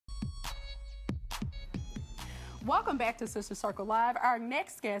Welcome back to Sister Circle Live. Our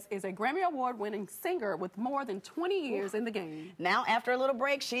next guest is a Grammy Award-winning singer with more than 20 years in the game. Now, after a little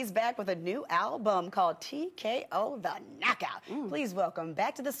break, she's back with a new album called T.K.o, The Knockout. Please welcome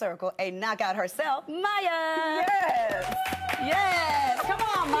back to the circle a knockout herself, Maya. Yes. Yes. Come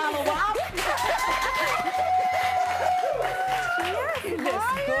on, Mama Wop.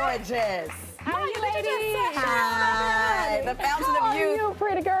 Yes, gorgeous. How are you, ladies? Hi. The fountain of youth. You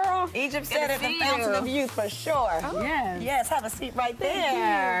pretty girl. Egypt said it, the fountain of youth for sure. Oh. Yes. Yes, have a seat right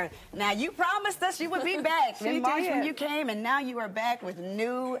there. Now, you promised us you would be back in March when you came, and now you are back with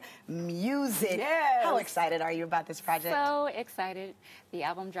new music. Yes. How excited are you about this project? So excited. The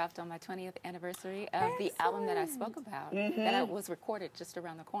album dropped on my 20th anniversary of the album that I spoke about, that was recorded just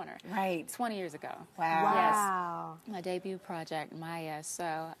around the corner. Right. 20 years ago. Wow. Yes. My debut project, Maya.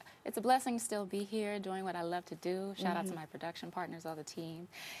 So it's a blessing to still be here doing what I love to do. Shout out to my production partners, all the team.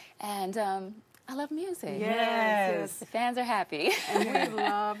 And I love music. Yes. The fans are happy. And we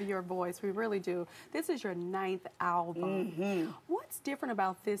love your voice. We really do. This is your 9th album. What's different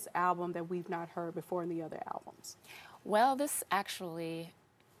about this album that we've not heard before in the other albums? Well, this actually,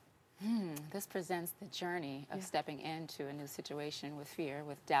 this presents the journey of stepping into a new situation with fear,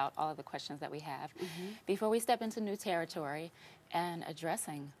 with doubt, all of the questions that we have before we step into new territory and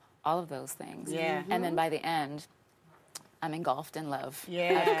addressing all of those things. Yeah. And then by the end, I'm engulfed in love.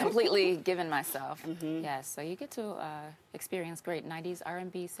 Yeah. I've completely given myself. Yes, so you get to experience great 90s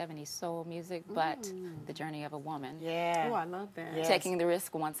R&B, 70s soul music, but the journey of a woman. Yeah. Oh, I love that. Yes. Taking the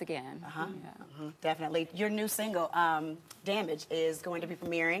risk once again. Definitely. Your new single, Damage, is going to be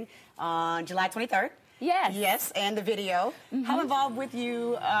premiering on July 23rd. Yes. Yes, and the video. How involved were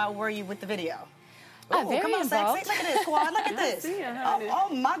you with the video? Oh, very come on, involved. sexy. Look at this, Quad. Look at this. see it, honey.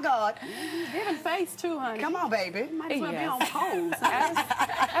 Oh, my God. Giving face, too, honey. Come on, baby. Might as well be on pose.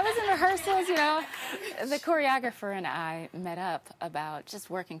 I was in rehearsals, you know. The choreographer and I met up about just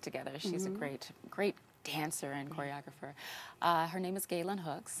working together. She's a great dancer and choreographer. Her name is Galen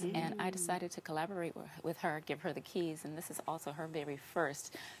Hooks, and I decided to collaborate with her, give her the keys, and this is also her very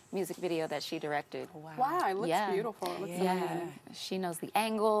first music video that she directed. Wow, it looks beautiful. It looks amazing. She knows the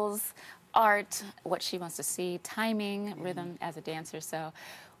angles, art, what she wants to see, timing, rhythm as a dancer. So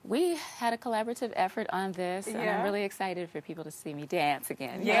we had a collaborative effort on this, and I'm really excited for people to see me dance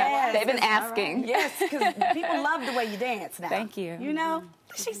again. Yes. They've been asking. Yes, because people love the way you dance now. Thank you. You know,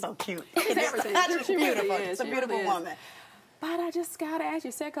 she's so cute. She's everything. She's She really beautiful. is. She's a She beautiful really is. woman. But I just got to ask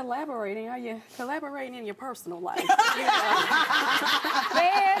you, said collaborating. Are you collaborating in your personal life? Man,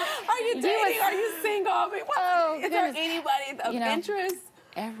 Are you dating? Are you single? I mean, is there goodness. anybody of interest?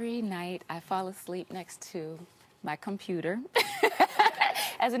 Every night I fall asleep next to my computer.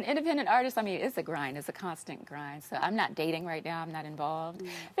 As an independent artist, I mean, it's a grind. It's a constant grind. So I'm not dating right now. I'm not involved.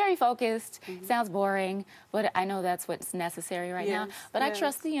 Very focused. Sounds boring, but I know that's what's necessary right now. But I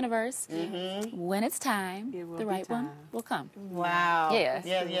trust the universe. When it's time, the right one will come. Wow. Yes.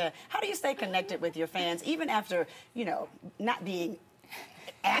 Yeah. How do you stay connected with your fans, even after, you know, not being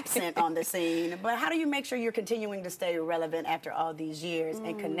absent on the scene, but how do you make sure you're continuing to stay relevant after all these years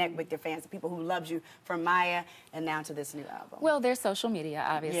and connect with your fans, the people who loved you from Maya and now to this new album? Well, there's social media,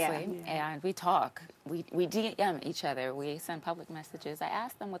 obviously, and we talk. We DM each other. We send public messages. I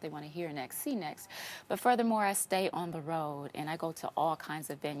ask them what they want to hear next, see next. But furthermore, I stay on the road, and I go to all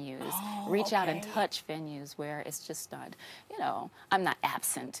kinds of venues, reach out and touch venues where it's just not, you know, I'm not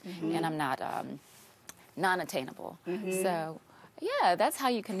absent, and I'm not non-attainable. So, yeah, that's how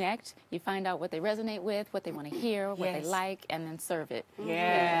you connect. You find out what they resonate with, what they want to hear, what they like, and then serve it.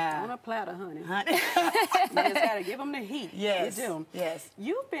 Yeah. On a platter, honey. You just got to give them the heat. Yes. You do. Yes.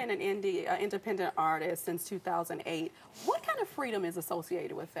 You've been an independent artist since 2008. What kind of freedom is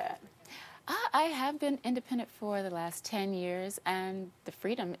associated with that? I have been independent for the last 10 years, and the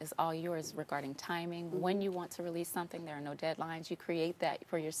freedom is all yours regarding timing. When you want to release something, there are no deadlines. You create that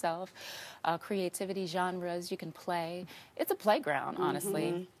for yourself. Creativity, genres, you can play. It's a playground,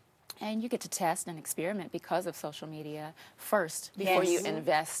 honestly. And you get to test and experiment because of social media first before you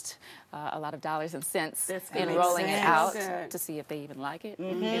invest a lot of dollars and cents in rolling it out to see if they even like it,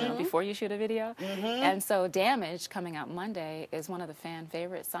 you know, before you shoot a video. And so Damage, coming out Monday, is one of the fan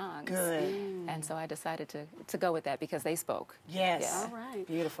favorite songs. Good. And so I decided to go with that because they spoke. Yes. Yeah. All right.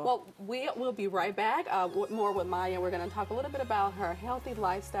 Beautiful. Well, we'll be right back. More with Maya. We're going to talk a little bit about her healthy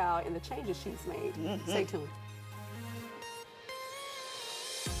lifestyle and the changes she's made. Stay tuned.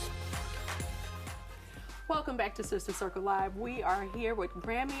 Welcome back to Sister Circle Live. We are here with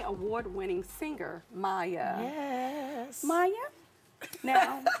Grammy Award-winning singer Maya. Yes. Maya,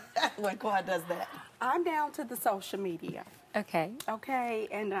 now when Quad does that. I'm down to the social media. Okay. Okay,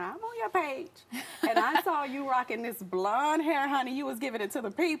 and I'm on your page, and I saw you rocking this blonde hair, honey. You was giving it to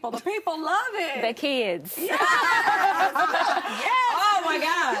the people. The people love it. The kids. Yes. Oh my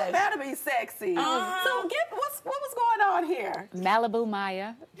God. That'll be sexy. So what was going on here? Malibu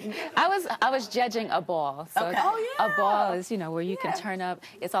Maya. I was judging a ball. So Okay. Oh, yeah. a ball is, where you can Yes. turn up.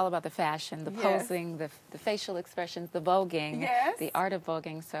 It's all about the fashion, the Yes. posing, the facial expressions, the voguing, Yes. the art of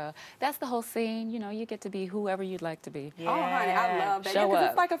voguing. So that's the whole scene. You get to be whoever you'd like to be. Oh, honey, I love that. Show 'Cause up.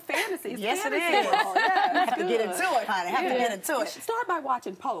 it's like a fantasy. It's Yes, it fantasy is. world. Yeah, Have to get into it, honey. Have to get into it. Start by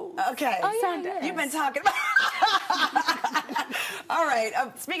watching Pose. Okay. Oh, yeah, Sunday. yes. You've been talking about. All right.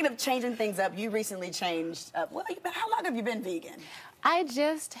 Speaking of changing things up, you recently changed. How long have you been vegan? I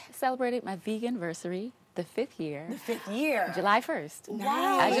just celebrated my vegan-versary, the 5th year. The 5th year. July 1st.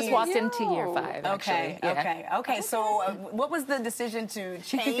 Wow. I just walked into year You. 5, Okay. actually. Yeah. Okay. So, what was the decision to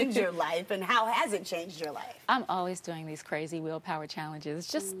change your life, and how has it changed your life? I'm always doing these crazy willpower challenges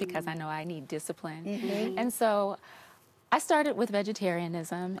just because I know I need discipline. And so I started with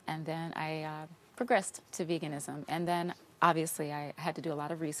vegetarianism, and then I progressed to veganism. And then obviously I had to do a lot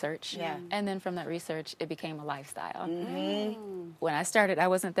of research. Yeah. And then from that research, it became a lifestyle. When I started, I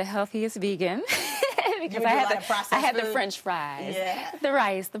wasn't the healthiest vegan. Because do a lot of processed I had the food? French fries, Yeah. the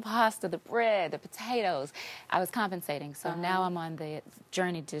rice, the pasta, the bread, the potatoes. I was compensating. So now I'm on the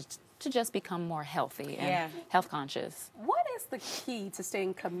journey to just become more healthy and health conscious. What is the key to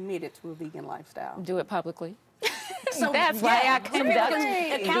staying committed to a vegan lifestyle? Do it publicly. So, That's why I so people conduct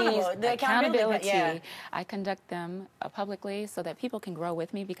can- accountable. these The accountability. Yeah. I conduct them publicly so that people can grow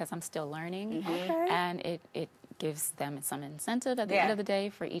with me because I'm still learning. Okay. And it gives them some incentive at the end of the day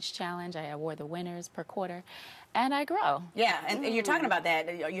for each challenge. I award the winners per quarter, and I grow. Yeah, and you're talking about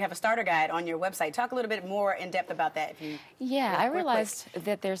that. You have a starter guide on your website. Talk a little bit more in depth about that. If you Yeah, I real quick. realized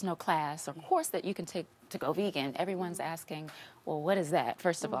that there's no class or course that you can take to go vegan. Everyone's asking, well, what is that?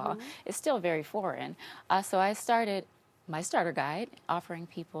 First of all, it's still very foreign. So I started my starter guide, offering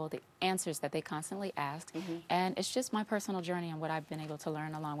people the answers that they constantly ask. And it's just my personal journey and what I've been able to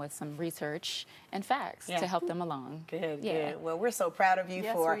learn along with some research and facts to help them along. Good, Yeah. good. Well, we're so proud of you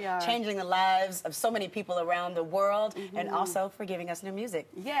Yes, for we are. changing the lives of so many people around the world and also for giving us new music.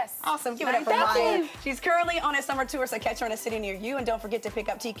 Yes. Awesome. Give it up for Thank Maya. you. She's currently on a summer tour, so catch her in a city near you. And don't forget to pick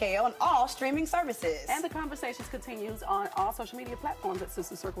up TKO on all streaming services. And the conversations continues on all social media platforms at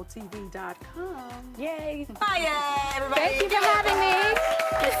sistercircletv.com. Yay. Maya, everybody. Thank you for having me.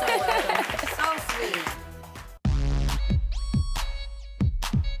 You're so welcome. So sweet.